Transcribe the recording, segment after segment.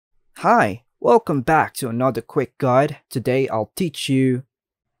Hi, welcome back to another quick guide. Today I'll teach you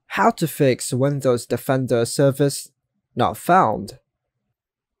how to fix Windows Defender service not found.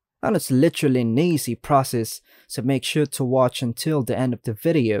 And it's literally an easy process, so make sure to watch until the end of the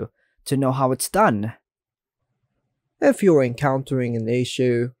video to know how it's done. If you're encountering an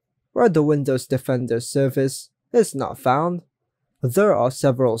issue where the Windows Defender service is not found, there are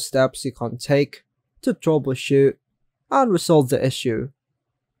several steps you can take to troubleshoot and resolve the issue.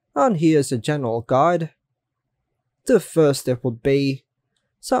 And here's a general guide. The first step would be,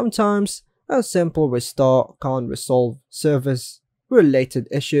 sometimes a simple restart can resolve service related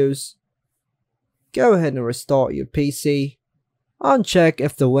issues. Go ahead and restart your PC and check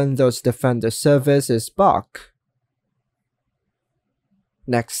if the Windows Defender service is back.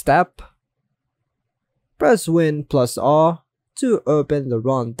 Next step, press Win+R to open the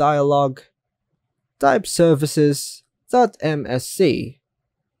Run dialog. Type services.msc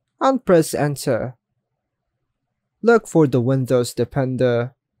and press enter. Look for the Windows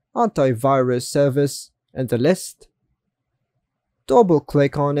Defender antivirus service in the list. Double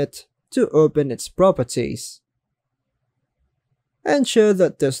click on it to open its properties. Ensure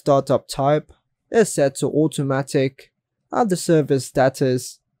that the startup type is set to automatic and the service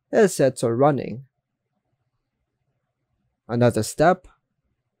status is set to running. Another step,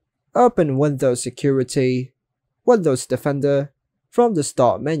 open Windows Security, Windows Defender from the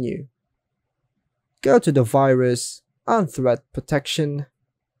Start menu. Go to the Virus and Threat Protection.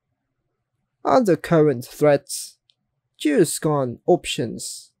 Under Current Threats, choose Scan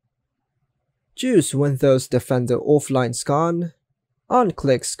Options. Choose Windows Defender Offline Scan and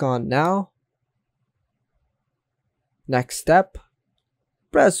click Scan Now. Next step,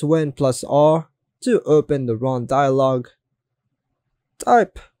 press Win+R to open the Run dialog.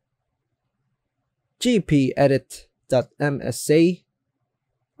 Type gpedit.msc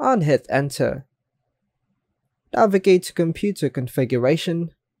and hit enter. Navigate to Computer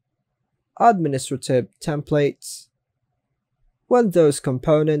Configuration, Administrative Templates, Windows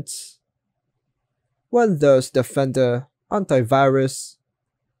Components, Windows Defender Antivirus.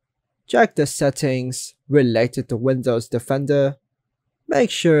 Check the settings related to Windows Defender. Make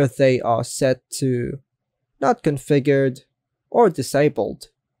sure they are set to Not Configured or Disabled.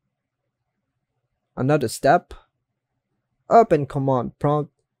 Another step, open Command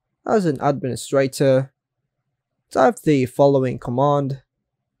Prompt as an administrator. Type the following command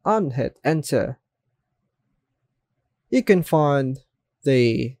and hit enter. You can find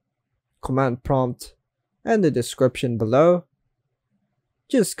the command prompt in the description below.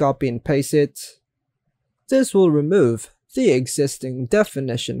 Just copy and paste it. This will remove the existing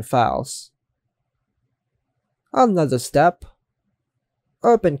definition files. Another step,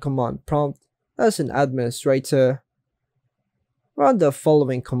 open Command Prompt as an administrator. Run the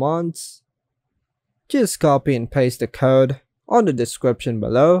following commands. Just copy and paste the code on the description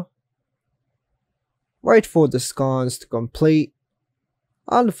below. Wait for the scans to complete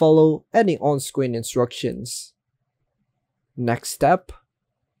and follow any on-screen instructions. Next step,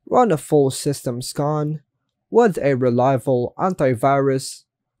 run a full system scan with a reliable antivirus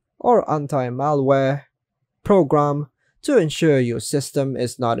or anti-malware program to ensure your system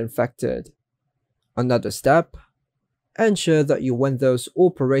is not infected. Another step, ensure that your Windows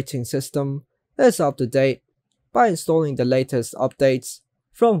operating system is up to date by installing the latest updates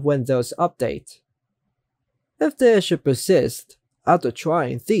from Windows Update. If the issue persists after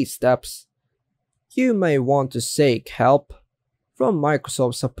trying these steps, you may want to seek help from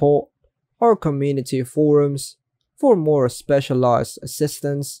Microsoft support or community forums for more specialized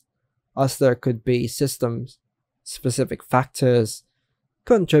assistance, as there could be system-specific factors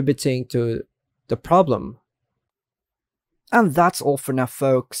contributing to the problem. And that's all for now,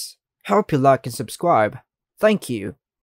 folks. Hope you like and subscribe. Thank you.